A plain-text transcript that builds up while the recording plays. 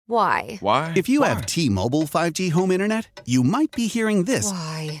Why? Why? If you have T-Mobile 5G home internet, you might be hearing this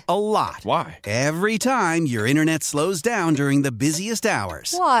Why? a lot. Why? Every time your internet slows down during the busiest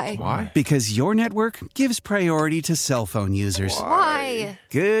hours. Why? Why? Because your network gives priority to cell phone users. Why?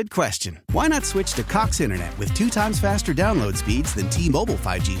 Good question. Why not switch to Cox Internet with 2 times faster download speeds than T-Mobile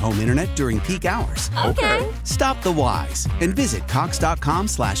 5G home internet during peak hours? Okay. Stop the whys and visit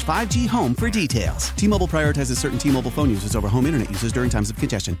cox.com/5G home for details. T-Mobile prioritizes certain T-Mobile phone users over home internet users during times of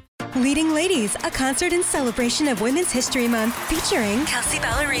congestion. Leading Ladies, a concert in celebration of Women's History Month featuring Kelsey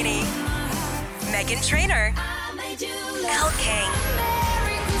Ballerini, Meghan Trainor, Elle King,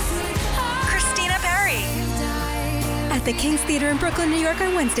 Christina Perri. At the King's Theater in Brooklyn, New York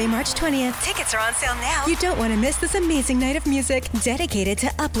on Wednesday, March 20th. Tickets are on sale now. You don't want to miss this amazing night of music dedicated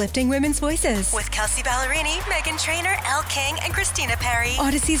to uplifting women's voices. With Kelsey Ballerini, Meghan Trainor, Elle King, and Christina Perri.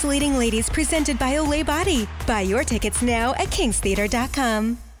 Odyssey's Leading Ladies presented by Olay Body. Buy your tickets now at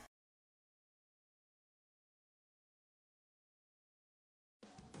kingstheater.com.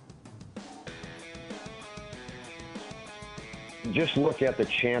 Just look at the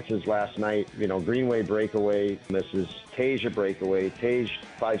chances last night. Greenway breakaway misses, Tasia breakaway, Tage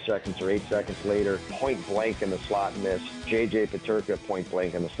 5 seconds or 8 seconds later, point blank in the slot miss. JJ Peterka point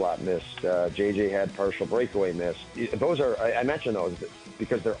blank in the slot miss. JJ had partial breakaway miss. Those are, I mentioned those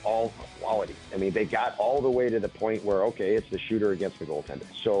because they're all quality. I mean, they got all the way to the point where, okay, it's the shooter against the goaltender.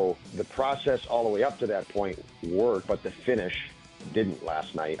 So the process all the way up to that point worked, but the finish didn't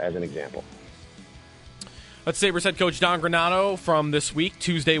last night, as an example. That's Sabres head coach Don Granato from this week,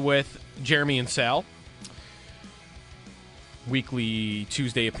 Tuesday with Jeremy and Sal. Weekly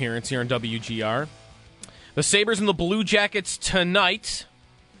Tuesday appearance here on WGR. The Sabres and the Blue Jackets tonight,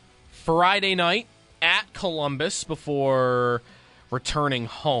 Friday night at Columbus before returning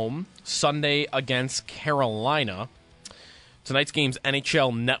home. Sunday against Carolina. Tonight's game's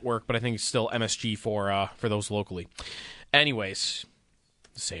NHL Network, but I think it's still MSG for those locally. Anyways,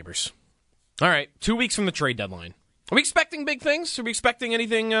 the Sabres. All right, 2 weeks from the trade deadline. Are we expecting big things? Are we expecting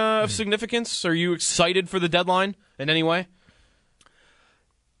anything of significance? Are you excited for the deadline in any way?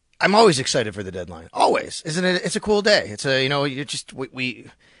 I'm always excited for the deadline. Always. Isn't it? It's a cool day. It's a, you just,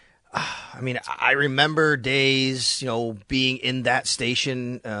 I remember days, being in that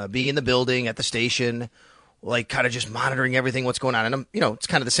station, being in the building at the station, like kind of just monitoring everything, what's going on. And it's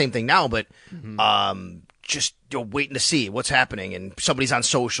kind of the same thing now, but, just waiting to see what's happening, and somebody's on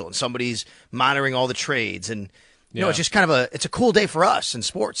social and somebody's monitoring all the trades, and it's just kind of it's a cool day for us in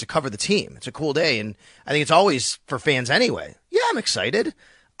sports to cover the team. It's a cool day, and I think it's always for fans anyway. Yeah, I'm excited.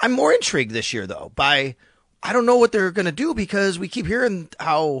 I'm more intrigued this year though by I don't know what they're going to do, because we keep hearing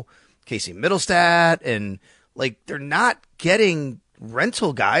how Casey Middlestat and they're not getting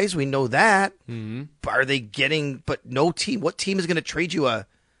rental guys. We know that. Mm-hmm. Are they getting? But no team. What team is going to trade you a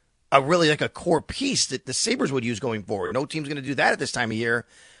really a core piece that the Sabres would use going forward? No team's going to do that at this time of year,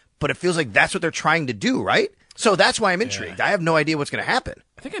 but it feels like that's what they're trying to do, right? So that's why I'm intrigued. Yeah. I have no idea what's going to happen.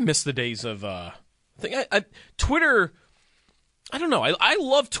 I think I miss the days of Twitter. I don't know. I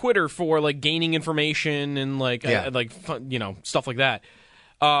love Twitter for gaining information and stuff like that.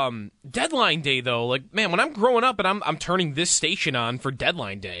 Deadline day though, man, when I'm growing up and I'm turning this station on for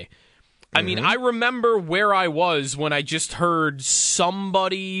deadline day. I mean, I remember where I was when I just heard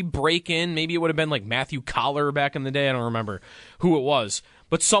somebody break in. Maybe it would have been Matthew Collar back in the day. I don't remember who it was.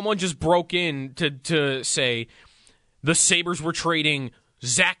 But someone just broke in to say the Sabres were trading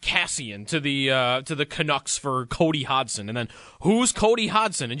Zach Kassian to the Canucks for Cody Hodgson. And then, who's Cody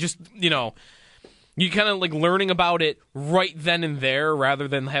Hodgson? And just, you kind of learning about it right then and there, rather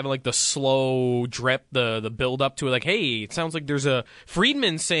than having the slow drip, the build up to it. Hey, it sounds like there's a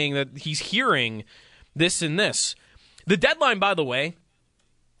Friedman saying that he's hearing this and this. The deadline, by the way,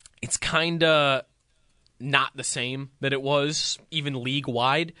 it's kind of not the same that it was even league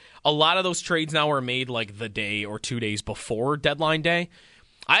wide. A lot of those trades now are made the day or 2 days before deadline day.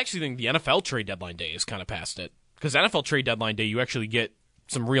 I actually think the NFL trade deadline day is kind of past it, because NFL trade deadline day you actually get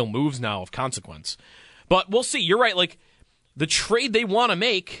some real moves now of consequence. But we'll see. You're right. The trade they want to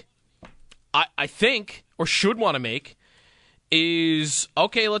make, I think, or should want to make, is,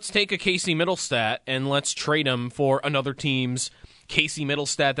 okay, let's take a Casey Middlestat and let's trade him for another team's Casey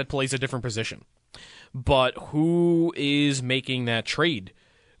Middlestat that plays a different position. But who is making that trade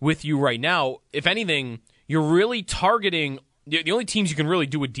with you right now? If anything, you're really targeting, the only teams you can really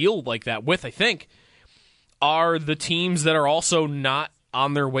do a deal like that with, I think, are the teams that are also not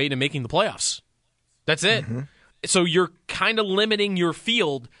on their way to making the playoffs. That's it. Mm-hmm. So you're kind of limiting your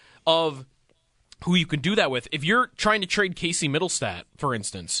field of who you can do that with. If you're trying to trade Casey Middlestat, for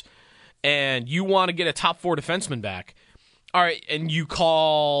instance, and you want to get a top 4 defenseman back, all right, and you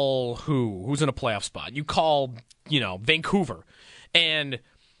call who's in a playoff spot? You call, Vancouver, and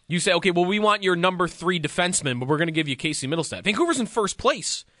you say, okay, well, we want your number 3 defenseman, but we're going to give you Casey Middlestat. Vancouver's in first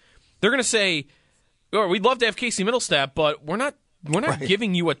place. They're going to say, oh, we'd love to have Casey Middlestat, but we're not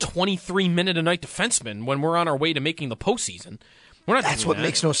giving you a 23-minute-a-night defenseman when we're on our way to making the postseason. That's what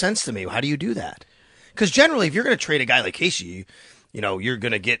makes no sense to me. How do you do that? Because generally, if you're going to trade a guy like Casey, you're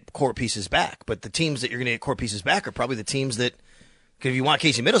going to get core pieces back. But the teams that you're going to get core pieces back are probably the teams that, because if you want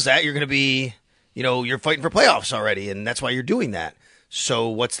Casey Middlestat, you're going to be, you're fighting for playoffs already, and that's why you're doing that. So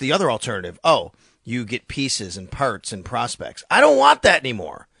what's the other alternative? Oh, you get pieces and parts and prospects. I don't want that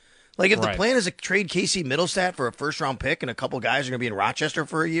anymore. Like, if the plan is to trade Casey Middlestat for a first-round pick and a couple guys are going to be in Rochester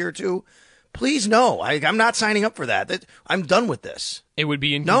for a year or two, please no. I'm not signing up for that. I'm done with this. It would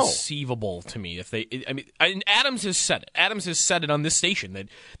be inconceivable to me if they. And Adams has said it. Adams has said it on this station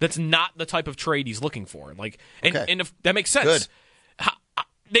that's not the type of trade he's looking for. And if that makes sense,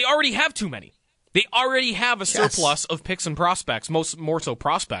 they already have too many. They already have a surplus of picks and prospects, more so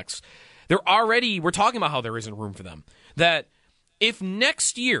prospects. We're talking about how there isn't room for them. That if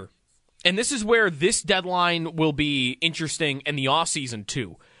next year, and this is where this deadline will be interesting in the offseason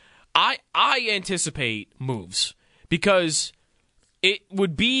too, I anticipate moves because it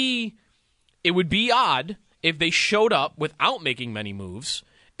would be odd if they showed up without making many moves.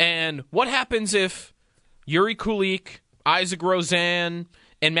 And what happens if Yuri Kulich, Isaac Rozan,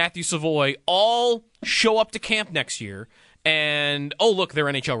 and Matthew Savoy all show up to camp next year and, oh, look, they're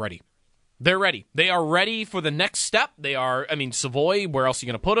NHL ready. They're ready. They are ready for the next step. Savoy, where else are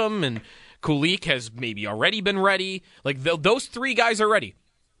you going to put him? And Kulich has maybe already been ready. Those 3 guys are ready.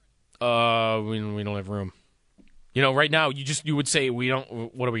 We don't have room. Right now, you would say we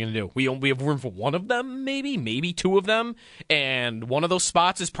don't. What are we going to do? We have room for one of them, maybe 2 of them, and one of those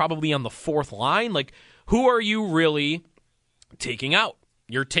spots is probably on the 4th line. Who are you really taking out?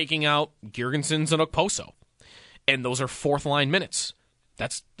 You're taking out Girgensons and Okposo, and those are 4th line minutes.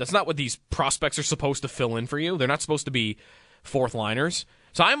 That's not what these prospects are supposed to fill in for you. They're not supposed to be 4th liners.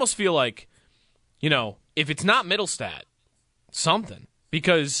 So I almost feel like, if it's not Middlestat, something,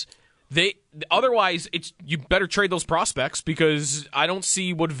 because otherwise you better trade those prospects, because I don't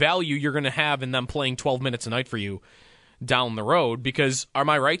see what value you're going to have in them playing 12 minutes a night for you down the road. Because am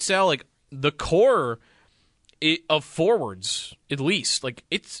I right, Sal? The core of forwards, at least,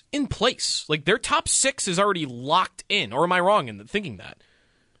 it's in place. Their top 6 is already locked in. Or am I wrong in thinking that?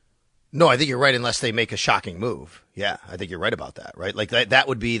 No, I think you're right, unless they make a shocking move. Yeah, I think you're right about that, right? That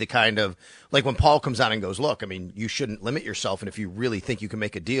would be the kind of, when Paul comes on and goes, look, you shouldn't limit yourself, and if you really think you can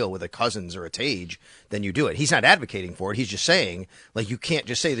make a deal with a Cousins or a Tage, then you do it. He's not advocating for it. He's just saying, you can't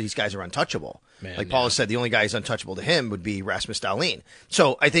just say that these guys are untouchable. Paul has said, the only guy who's untouchable to him would be Rasmus Dahlin.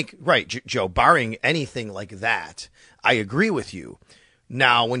 So I think, right, Joe, barring anything like that, I agree with you.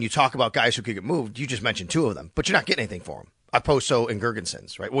 Now, when you talk about guys who could get moved, you just mentioned 2 of them, but you're not getting anything for them. Okposo and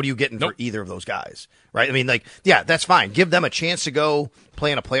Girgensons, right? What are you getting for either of those guys, right? That's fine. Give them a chance to go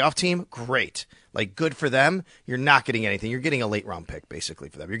play on a playoff team. Great. Good for them. You're not getting anything. You're getting a late round pick, basically,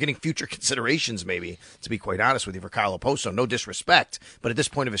 for them. You're getting future considerations, maybe, to be quite honest with you, for Kyle Okposo. No disrespect, but at this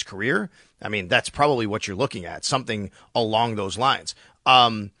point of his career, that's probably what you're looking at, something along those lines.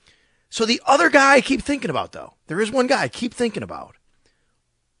 So the other guy I keep thinking about, though, there is one guy I keep thinking about.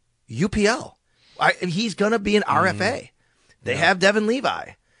 UPL. He's going to be an RFA. They have Devin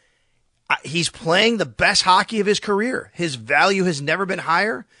Levi. He's playing the best hockey of his career. His value has never been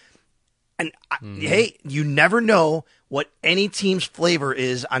higher. And hey, you never know what any team's flavor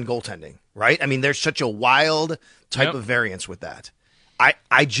is on goaltending, right? There's such a wild type of variance with that.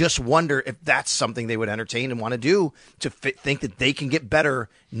 I just wonder if that's something they would entertain and want to do to think that they can get better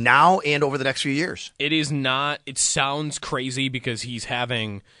now and over the next few years. It is not. It sounds crazy because he's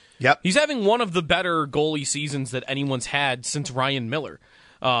having one of the better goalie seasons that anyone's had since Ryan Miller.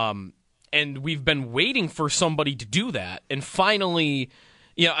 And we've been waiting for somebody to do that. And finally,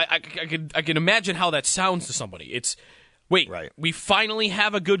 I can imagine how that sounds to somebody. We finally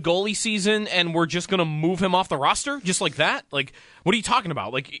have a good goalie season and we're just going to move him off the roster just like that? What are you talking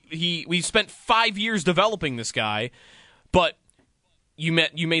about? We spent 5 years developing this guy, but you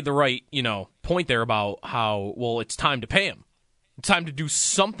made the right, point there about how, it's time to pay him. It's time to do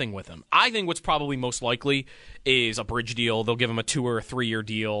something with him. I think what's probably most likely is a bridge deal. They'll give him a 2 or 3 year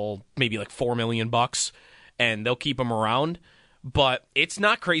deal, maybe $4 million, and they'll keep him around. But it's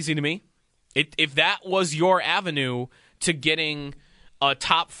not crazy to me. If that was your avenue to getting a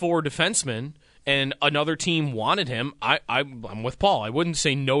top 4 defenseman and another team wanted him, I'm with Paul. I wouldn't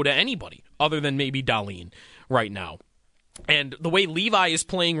say no to anybody other than maybe Dahlin right now. And the way Levi is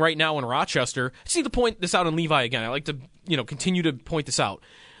playing right now in Rochester, I just need to point this out on Levi again. I like to continue to point this out.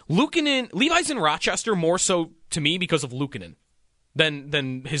 Levi's in Rochester more so to me because of Luukkonen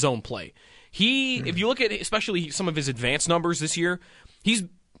than his own play. If you look at especially some of his advanced numbers this year,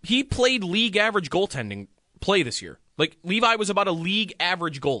 he played league average goaltending play this year. Like, Levi was about a league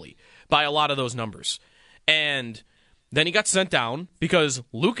average goalie by a lot of those numbers. And then he got sent down because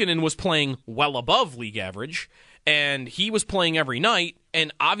Luukkonen was playing well above league average, and he was playing every night,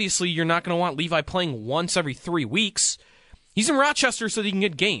 and obviously you're not going to want Levi playing once every 3 weeks. He's in Rochester so that he can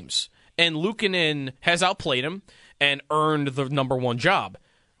get games, and Luukkonen has outplayed him and earned the number one job.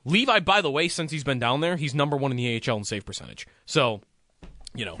 Levi, by the way, since he's been down there, he's number one in the AHL in save percentage. So,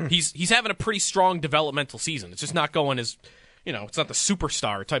 he's having a pretty strong developmental season. It's just not going as, it's not the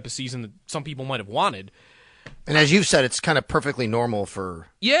superstar type of season that some people might have wanted. And as you've said, it's kind of perfectly normal for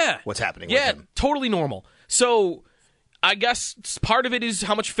what's happening with him. Yeah, totally normal. So I guess part of it is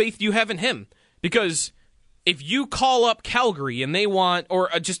how much faith you have in him. Because if you call up Calgary and they want, or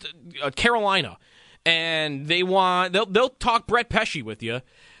just Carolina, and they'll talk Brett Pesce with you,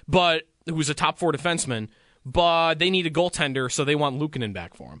 but who's a top 4 defenseman, but they need a goaltender, so they want Luukkonen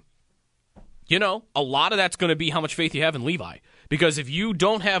back for him. A lot of that's going to be how much faith you have in Levi. Because if you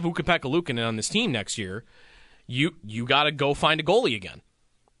don't have Ukko-Pekka Luukkonen on this team next year, you got to go find a goalie again.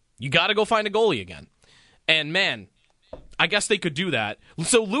 And, man, I guess they could do that.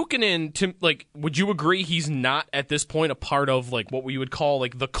 So Luukkonen, would you agree he's not at this point a part of what we would call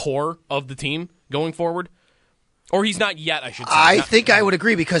the core of the team going forward? Or he's not yet, I should say. I think I would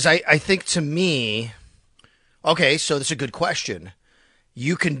agree because I think to me, okay, so that's a good question.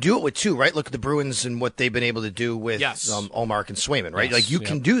 You can do it with 2, right? Look at the Bruins and what they've been able to do with Ullmark and Swayman, right? Yes. You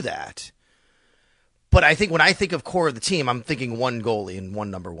can do that. But I think when I think of core of the team, I'm thinking one goalie and one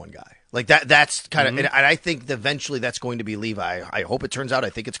number one guy. That's kind of, and I think eventually that's going to be Levi. I hope it turns out. I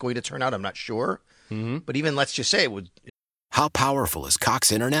think it's going to turn out. I'm not sure. Mm-hmm. But even let's just say it would. How powerful is Cox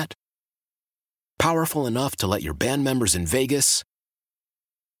Internet? Powerful enough to let your band members in Vegas,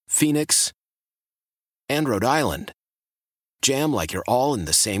 Phoenix, and Rhode Island jam like you're all in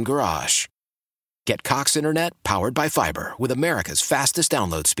the same garage. Get Cox Internet powered by fiber with America's fastest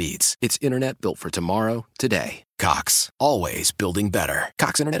download speeds. It's internet built for tomorrow, today. Cox, always building better.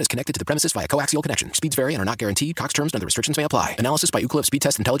 Cox Internet is connected to the premises via coaxial connection. Speeds vary and are not guaranteed. Cox terms and other restrictions may apply. Analysis by Ookla Speed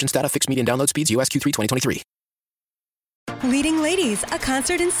Test Intelligence Data. Fixed median download speeds. US Q3 2023. Leading Ladies, a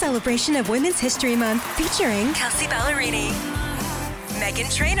concert in celebration of Women's History Month featuring Kelsey Ballerini,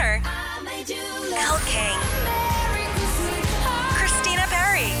 Meghan Trainor, Elle King, Christina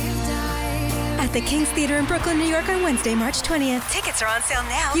Perry. At the King's Theater in Brooklyn, New York on Wednesday, March 20th. Tickets are on sale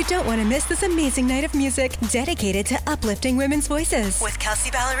now. You don't want to miss this amazing night of music dedicated to uplifting women's voices. With Kelsey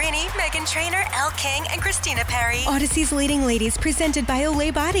Ballerini, Meghan Trainor, Elle King, and Christina Perry. Odyssey's Leading Ladies, presented by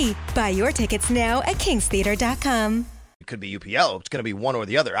Olay Body. Buy your tickets now at kingstheater.com. It could be UPL. It's going to be one or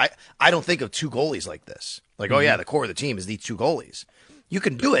the other. I don't think of 2 goalies like this. Oh, yeah, the core of the team is these 2 goalies. You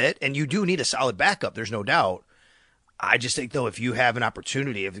can do it, and you do need a solid backup. There's no doubt. I just think, though, if you have an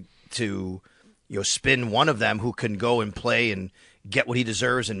opportunity to spin one of them who can go and play and get what he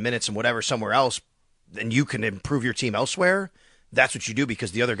deserves in minutes and whatever somewhere else, then you can improve your team elsewhere. That's what you do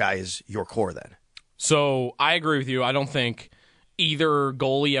because the other guy is your core then. So I agree with you. I don't think either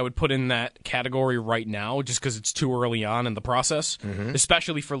goalie I would put in that category right now just because it's too early on in the process,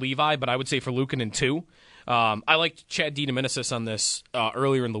 especially for Levi, but I would say for Luukkonen too. I liked Chad DeDominicis on this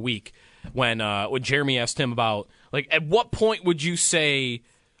earlier in the week when Jeremy asked him about, at what point would you say,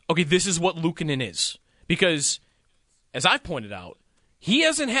 okay, this is what Luukkonen is? Because, as I've pointed out, he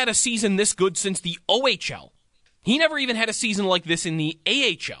hasn't had a season this good since the OHL. He never even had a season like this in the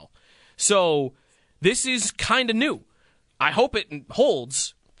AHL. So, this is kind of new. I hope it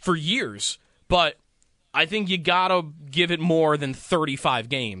holds for years, but I think you gotta give it more than 35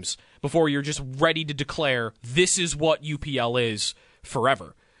 games before you're just ready to declare this is what UPL is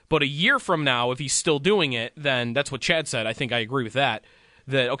forever. But a year from now, if he's still doing it, then that's what Chad said. I think I agree with that.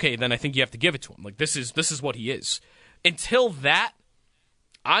 Okay, then I think you have to give it to him. This is what he is. Until that,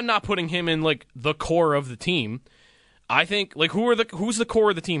 I'm not putting him in the core of the team. I think who's the core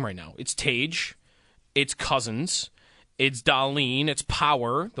of the team right now? It's Tage, it's Cousins, it's Dahlin, it's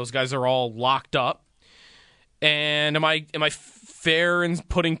Power. Those guys are all locked up. And am I fair in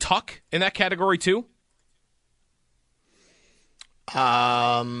putting Tuck in that category too?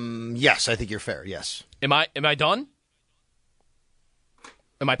 Yes, I think you're fair. Yes. Am I done?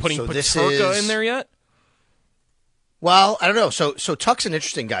 Am I putting Paterka in there yet? Well, I don't know. So Tuck's an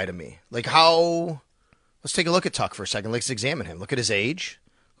interesting guy to me. Let's take a look at Tuck for a second. Let's examine him. Look at his age.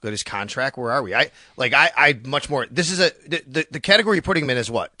 Look at his contract. Where are we? I much more. This is the category you're putting him in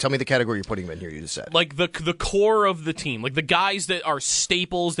is what? Tell me the category you're putting him in here. You just said like the core of the team, like the guys that are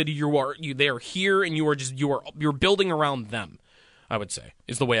staples that they are here and you're building around them. I would say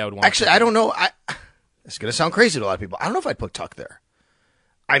is the way I would want. Actually, I don't know. It's going to sound crazy to a lot of people. I don't know if I'd put Tuck there.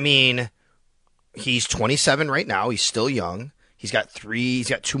 I mean, he's 27 right now. He's still young. He's got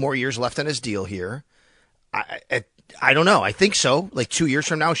 2 more years left on his deal here. I don't know. I think so. Like 2 years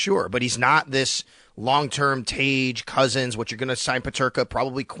from now, sure. But he's not this long-term Tage, Cousins, what you're going to sign Peterka,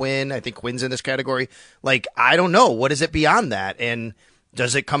 probably Quinn. I think Quinn's in this category. Like, I don't know. What is it beyond that? And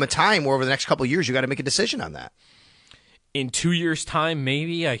does it come a time where over the next couple of years you got to make a decision on that? In 2 years' time,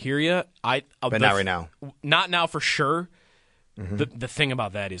 maybe. I hear you. But not right now. Not now for sure. Mm-hmm. The thing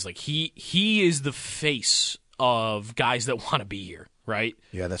about that is like he is the face of guys that want to be here, right?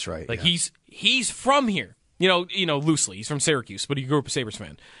 Yeah, that's right. Like he's from here. You know, loosely. He's from Syracuse, but he grew up a Sabres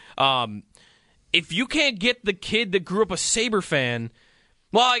fan. If you can't get the kid that grew up a Sabre fan,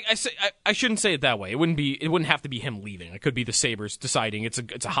 well, I shouldn't say it that way. It wouldn't have to be him leaving. It could be the Sabres deciding it's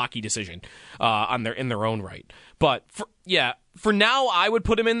a hockey decision in their own right. But for now, I would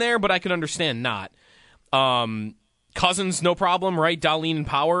put him in there, but I could understand not. Cousins, no problem, right? Dahlin and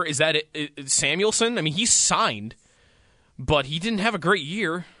Power. Is that it? Samuelson? I mean, he's signed, but he didn't have a great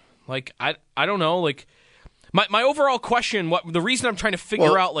year. Like I don't know. Like my overall question, the reason I'm trying to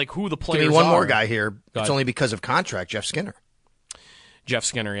figure out like who the players are. Give me one more guy here. It's only because of contract. Jeff Skinner. Jeff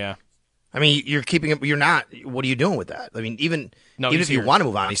Skinner, yeah. I mean, you're keeping him. You're not. What are you doing with that? I mean, even if you want to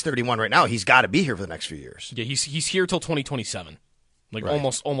move on, he's 31 right now. He's got to be here for the next few years. Yeah, he's here till 2027, like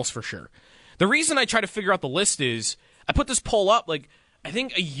right. almost for sure. The reason I try to figure out the list is I put this poll up. Like I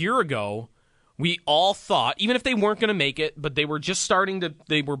think a year ago, we all thought, even if they weren't going to make it, but they were just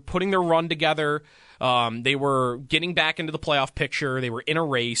they were putting their run together. They were getting back into the playoff picture. They were in a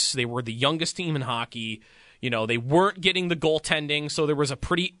race. They were the youngest team in hockey. You know, they weren't getting the goaltending, so there was a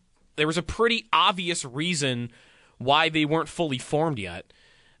pretty obvious reason why they weren't fully formed yet.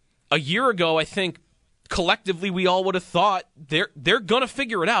 A year ago, I think collectively we all would have thought they're going to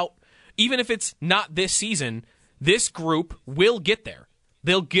figure it out. Even if it's not this season, this group will get there.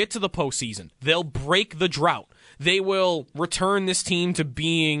 They'll get to the postseason. They'll break the drought. They will return this team to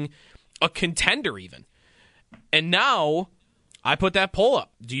being a contender even. And now I put that poll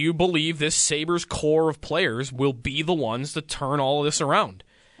up. Do you believe this Sabres core of players will be the ones to turn all of this around?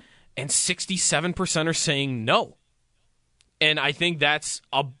 And 67% are saying no. And I think that's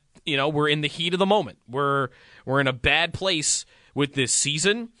we're in the heat of the moment. We're in a bad place with this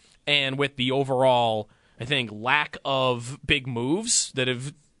season and with the overall, I think, lack of big moves that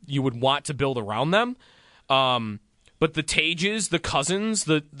you would want to build around them. But the Tages, the Cousins,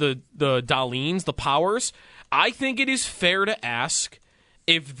 the Dahlins, the Powers, I think it is fair to ask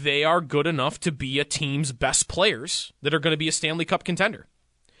if they are good enough to be a team's best players that are going to be a Stanley Cup contender,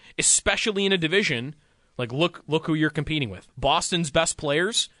 especially in a division like look who you're competing with. Boston's best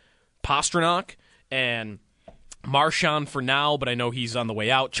players, Pastrnak and Marchand for now, but I know he's on the way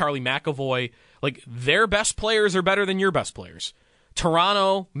out. Charlie McAvoy, like their best players are better than your best players.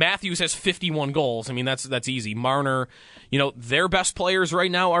 Toronto, Matthews has 51 goals. I mean, that's easy. Marner, their best players right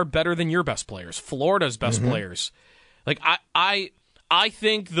now are better than your best players. Florida's best players. Like I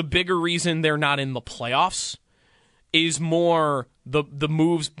think the bigger reason they're not in the playoffs is more the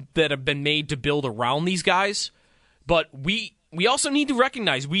moves that have been made to build around these guys. But we also need to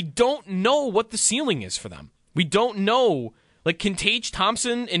recognize we don't know what the ceiling is for them. We don't know, like, can Tage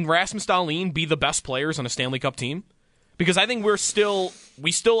Thompson and Rasmus Dahlin be the best players on a Stanley Cup team? Because I think we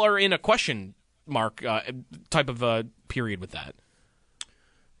still are in a question mark type of period with that.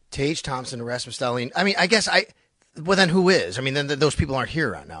 Tage Thompson and Rasmus Dahlin. I mean, I guess well, then who is? I mean, then those people aren't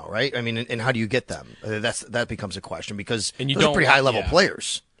here right now, right? I mean, and how do you get them? That becomes a question because those are pretty high-level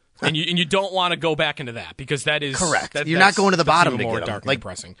players. And you don't want to go back into that because that is correct. You're not going to the bottom to get them. Like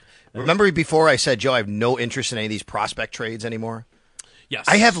depressing. Remember before I said, Joe, I have no interest in any of these prospect trades anymore? Yes.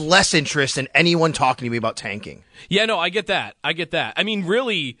 I have less interest in anyone talking to me about tanking. Yeah, no, I get that. I mean,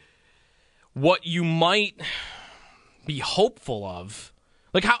 really, what you might be hopeful of,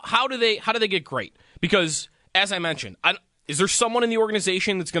 like how do they get great? Because as I mentioned, is there someone in the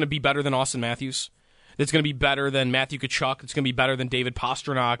organization that's going to be better than Austin Matthews? That's going to be better than Matthew Tkachuk? That's going to be better than David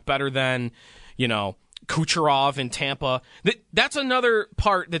Pastrnak? Better than Kucherov in Tampa? That's another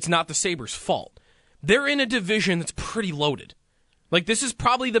part that's not the Sabres' fault. They're in a division that's pretty loaded. Like, this is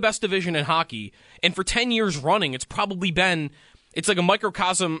probably the best division in hockey, and for 10 years running, it's probably been, it's like a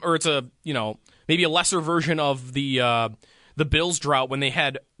microcosm, or it's a, maybe a lesser version of the Bills drought when they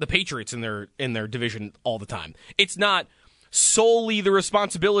had the Patriots in their division all the time. It's not solely the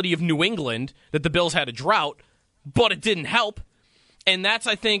responsibility of New England that the Bills had a drought, but it didn't help. And that's,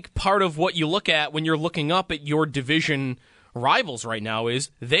 I think, part of what you look at when you're looking up at your division rivals right now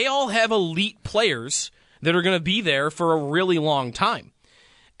is they all have elite players that are going to be there for a really long time.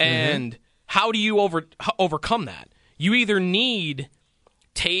 And how do you overcome that? You either need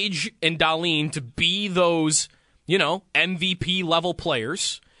Tage and Dahlin to be those, MVP level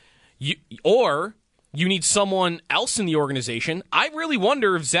players, or you need someone else in the organization. I really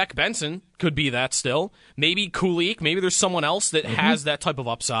wonder if Zach Benson could be that still. Maybe Kulik. Maybe there's someone else that has that type of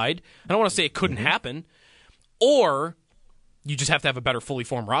upside. I don't want to say it couldn't happen. Or you just have to have a better fully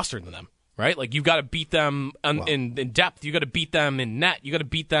formed roster than them, right? Like, you've got to beat them in depth. You've got to beat them in net. You've got to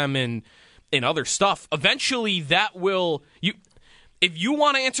beat them in other stuff. Eventually, that will... If you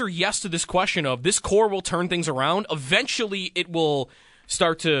want to answer yes to this question of this core will turn things around, eventually it will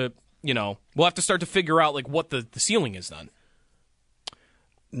start to... we'll have to start to figure out like what the ceiling is then.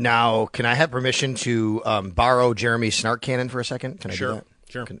 Now, can I have permission to borrow Jeremy's snark cannon for a second? Can I do that?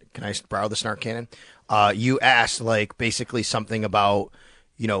 Sure. Can I borrow the snark cannon? You asked basically something about,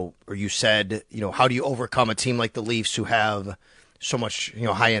 or you said, how do you overcome a team like the Leafs who have so much,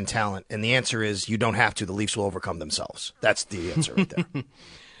 high-end talent? And the answer is you don't have to. The Leafs will overcome themselves. That's the answer right there.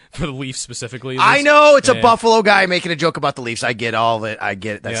 For the Leafs specifically? I know it's a Buffalo guy making a joke about the Leafs. I get all of it. I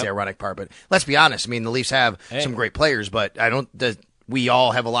get it. That's the ironic part. But let's be honest. I mean, the Leafs have some great players, but we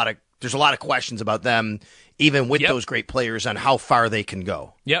all have there's a lot of questions about them, even with those great players, on how far they can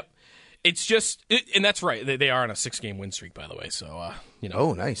go. Yep. It's just, and that's right. They are on a 6-game win streak, by the way. So,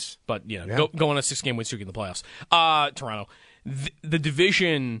 Oh, nice. But, go on a 6-game win streak in the playoffs. Toronto. The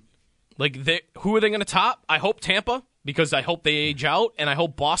division, who are they going to top? I hope Tampa, because I hope they age out, and I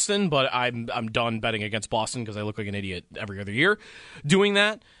hope Boston, but I'm done betting against Boston because I look like an idiot every other year doing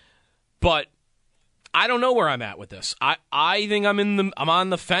that. But I don't know where I'm at with this. I think I'm on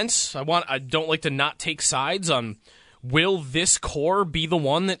the fence. I don't like to not take sides on will this core be the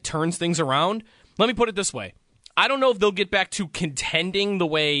one that turns things around. Let me put it this way. I don't know if they'll get back to contending the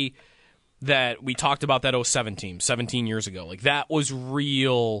way that we talked about that 07 team 17 years ago. Like, that was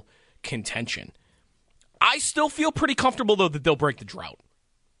real contention. I still feel pretty comfortable, though, that they'll break the drought.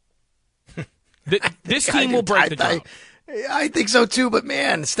 This team will break the drought. I think so, too. But,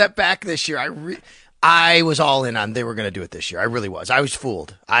 man, step back this year. I was all in on they were going to do it this year. I really was. I was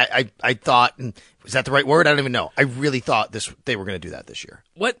fooled. I thought, was that the right word? I don't even know. I really thought they were going to do that this year.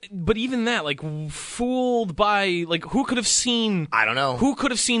 What? But even that, fooled by, who could have seen? I don't know. Who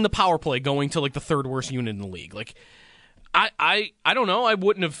could have seen the power play going to the third worst unit in the league? I don't know. I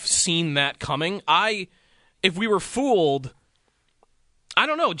wouldn't have seen that coming. If we were fooled, I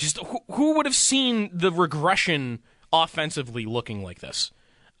don't know. Just who would have seen the regression offensively looking like this?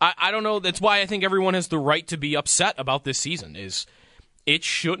 I don't know. That's why I think everyone has the right to be upset about this season. It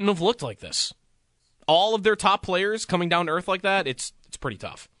shouldn't have looked like this. All of their top players coming down to earth like that, it's pretty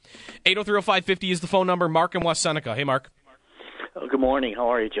tough. 803-0550 is the phone number. Mark in West Seneca. Hey, Mark. Good morning.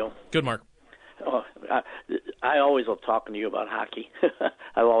 How are you, Joe? Good, Mark. I always love talking to you about hockey.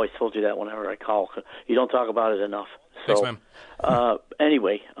 I've always told you that whenever I call. You don't talk about it enough. Thanks, man.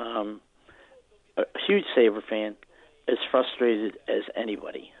 Anyway, a huge Sabre fan, as frustrated as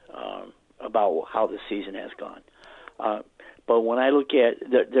anybody about how the season has gone. But when I look at,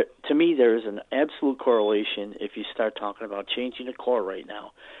 to me, there is an absolute correlation if you start talking about changing the core right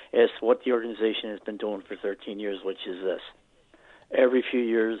now as to what the organization has been doing for 13 years, which is this. Every few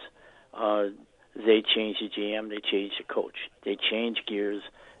years, they change the GM, they change the coach, they change gears.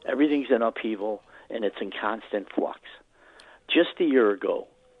 Everything's in upheaval, and it's in constant flux. Just a year ago,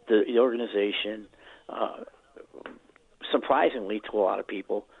 the organization, surprisingly to a lot of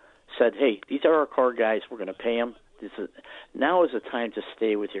people, said, hey, these are our core guys, we're going to pay them. Now is the time to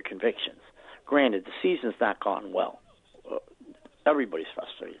stay with your convictions. Granted, the season's not gone well. Everybody's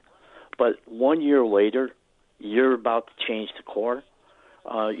frustrated. But 1 year later, you're about to change the core.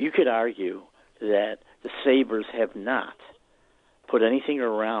 You could argue that the Sabres have not put anything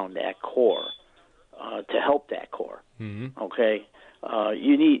around that core to help that core. Mm-hmm. Okay?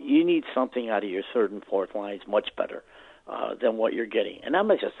 You need something out of your third and fourth lines much better than what you're getting. And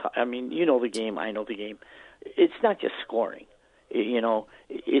you know the game, I know the game. It's not just scoring.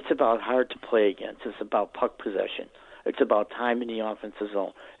 It's about hard to play against. It's about puck possession. It's about time in the offensive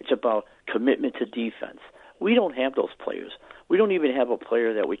zone. It's about commitment to defense. We don't have those players. We don't even have a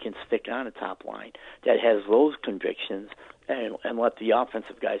player that we can stick on a top line that has those convictions and let the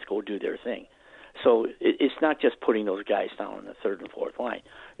offensive guys go do their thing. So it's not just putting those guys down in the third and fourth line.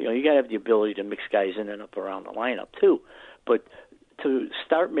 You got to have the ability to mix guys in and up around the lineup too. But to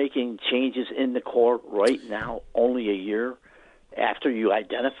start making changes in the core right now, only a year after you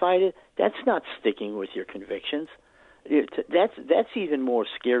identified it, that's not sticking with your convictions. That's even more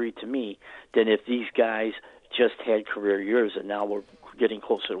scary to me than if these guys just had career years and now we're getting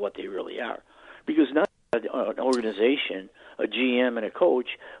closer to what they really are. Because now an organization, a GM and a coach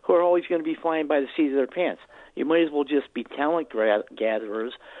who are always going to be flying by the seat of their pants. You might as well just be talent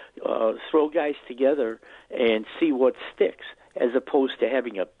gatherers, throw guys together and see what sticks, as opposed to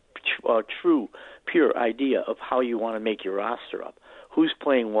having a true, pure idea of how you want to make your roster up. Who's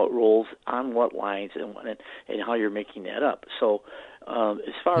playing what roles, on what lines, and how you're making that up. So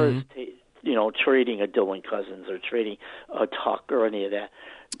as far as trading a Dylan Cousins or trading a Tuck or any of that,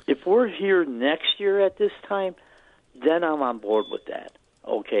 if we're here next year at this time, then I'm on board with that,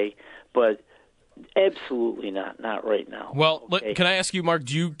 okay? But absolutely not right now. Well, okay? Can I ask you, Mark,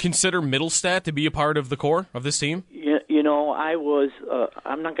 do you consider Middlestat to be a part of the core of this team? I was.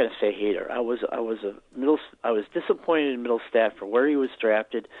 I'm not going to say hater. I was disappointed in Middlestat for where he was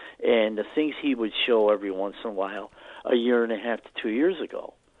drafted and the things he would show every once in a while, a year and a half to 2 years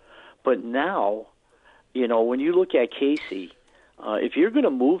ago. But now, when you look at Casey, if you're going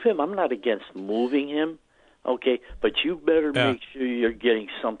to move him, I'm not against moving him. Okay, but you better make sure you're getting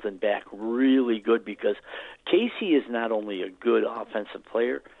something back really good, because Casey is not only a good offensive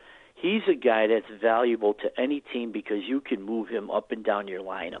player, he's a guy that's valuable to any team because you can move him up and down your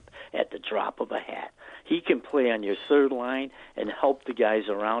lineup at the drop of a hat. He can play on your third line and help the guys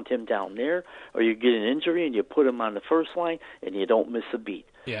around him down there, or you get an injury and you put him on the first line and you don't miss a beat.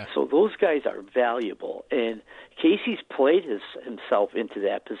 Yeah. So those guys are valuable, and Casey's played himself into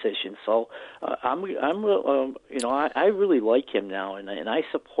that position. So I really like him now, and I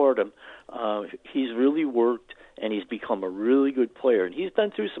support him. He's really worked, and he's become a really good player, and he's been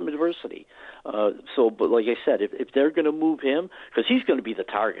through some adversity. But like I said, if they're going to move him, because he's going to be the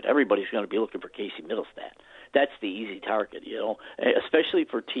target, everybody's going to be looking for Casey Middlestat. That's the easy target, especially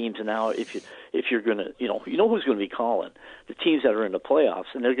for teams now. If you're going to, who's going to be calling the teams that are in the playoffs,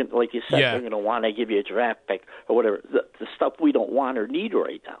 and they're going, like you said, they're going to want to give you a draft pick or whatever, the stuff we don't want or need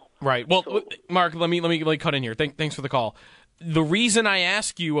right now. Right. Well, Mark, let me cut in here. Thanks for the call. The reason I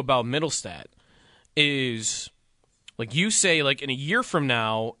ask you about Middlestat is, like you say, like in a year from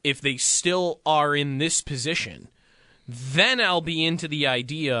now, if they still are in this position, then I'll be into the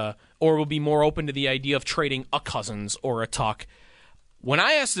idea, or will be more open to the idea of trading a Cousins or a Tuck. When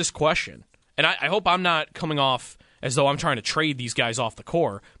I ask this question, and I hope I'm not coming off as though I'm trying to trade these guys off the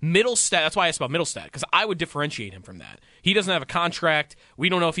core, Middlestat, that's why I asked about Middlestat, because I would differentiate him from that. He doesn't have a contract. We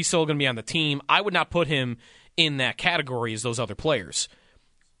don't know if he's still going to be on the team. I would not put him in that category as those other players.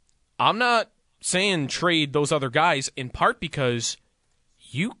 I'm not saying trade those other guys, in part because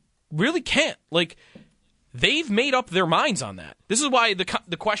you really can't. Like, they've made up their minds on that. This is why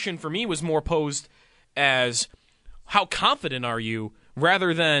the question for me was more posed as, how confident are you,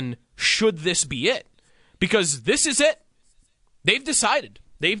 rather than should this be it? Because this is it. They've decided.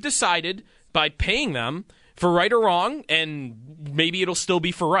 They've decided by paying them for right or wrong, and maybe it'll still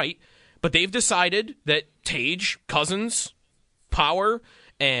be for right, but they've decided that Tage, Cousins, Power,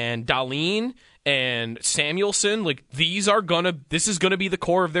 and Dahlin, and Samuelson, like, this is gonna be the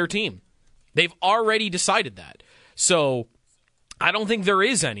core of their team. They've already decided that. So I don't think there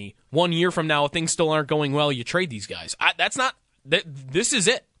is any 1 year from now, if things still aren't going well, you trade these guys. This is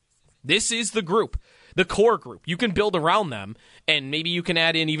it. This is the group, the core group. You can build around them, and maybe you can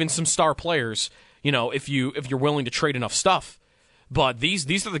add in even some star players, if you're willing to trade enough stuff. But these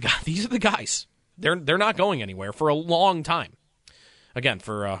are the guys. These are the guys. They're not going anywhere for a long time. Again,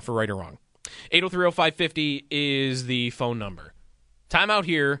 for right or wrong. 803-0550 is the phone number. Time out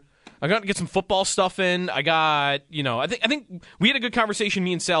here. I got to get some football stuff in. I got, I think we had a good conversation,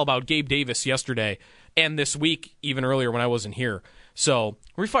 me and Sal, about Gabe Davis yesterday and this week, even earlier when I wasn't here. So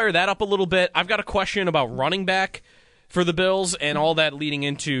we fire that up a little bit. I've got a question about running back for the Bills and all that leading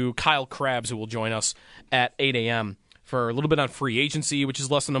into Kyle Krabs, who will join us at 8 a.m. for a little bit on free agency, which is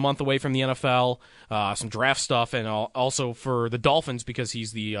less than a month away from the NFL, some draft stuff, and also for the Dolphins, because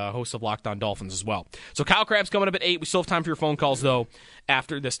he's the host of Locked On Dolphins as well. So Kyle Krabs coming up at 8. We still have time for your phone calls, though,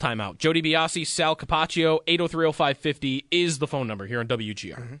 after this timeout. Joe DiBiase, Sal Capaccio, 803-0550 is the phone number here on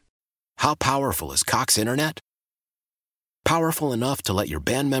WGR. Mm-hmm. How powerful is Cox Internet? Powerful enough to let your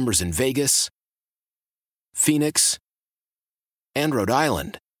band members in Vegas, Phoenix, and Rhode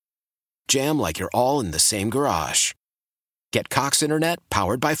Island jam like you're all in the same garage. Get Cox Internet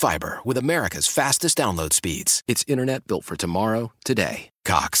powered by fiber with America's fastest download speeds. It's internet built for tomorrow, today.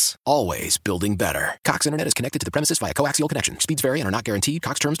 Cox, always building better. Cox Internet is connected to the premises via coaxial connection. Speeds vary and are not guaranteed.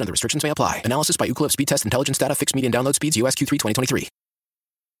 Cox terms and other restrictions may apply. Analysis by Ookla Speed Test Intelligence Data. Fixed median download speeds. US Q3 2023.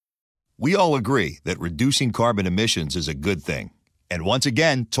 We all agree that reducing carbon emissions is a good thing. And once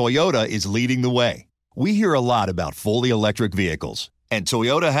again, Toyota is leading the way. We hear a lot about fully electric vehicles, and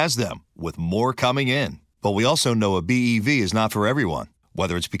Toyota has them, with more coming in. But we also know a BEV is not for everyone,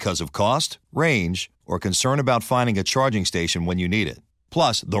 whether it's because of cost, range, or concern about finding a charging station when you need it.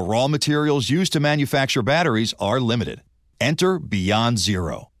 Plus, the raw materials used to manufacture batteries are limited. Enter Beyond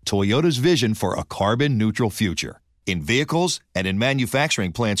Zero, Toyota's vision for a carbon-neutral future. In vehicles and in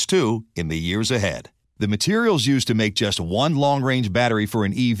manufacturing plants, too, in the years ahead. The materials used to make just one long-range battery for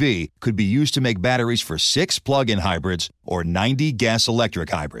an EV could be used to make batteries for 6 plug-in hybrids or 90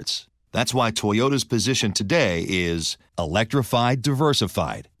 gas-electric hybrids. That's why Toyota's position today is electrified,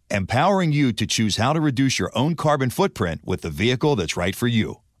 diversified, empowering you to choose how to reduce your own carbon footprint with the vehicle that's right for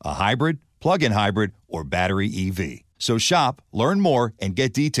you, a hybrid, plug-in hybrid, or battery EV. So shop, learn more, and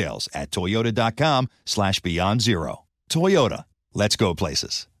get details at toyota.com/beyond zero. Toyota, let's go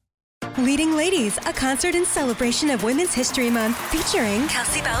places. Leading Ladies, a concert in celebration of Women's History Month featuring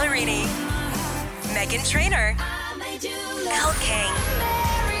Kelsey Ballerini, Meghan Trainor, Elle King,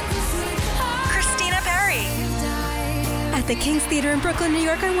 Christina Perri. At the King's Theater in Brooklyn, New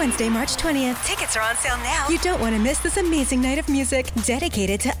York on Wednesday, March 20th. Tickets are on sale now. You don't want to miss this amazing night of music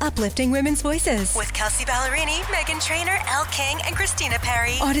dedicated to uplifting women's voices. With Kelsey Ballerini, Meghan Trainor, Elle King, and Christina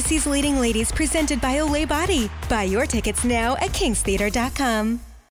Perri. Odyssey's Leading Ladies presented by Olay Body. Buy your tickets now at kingstheater.com.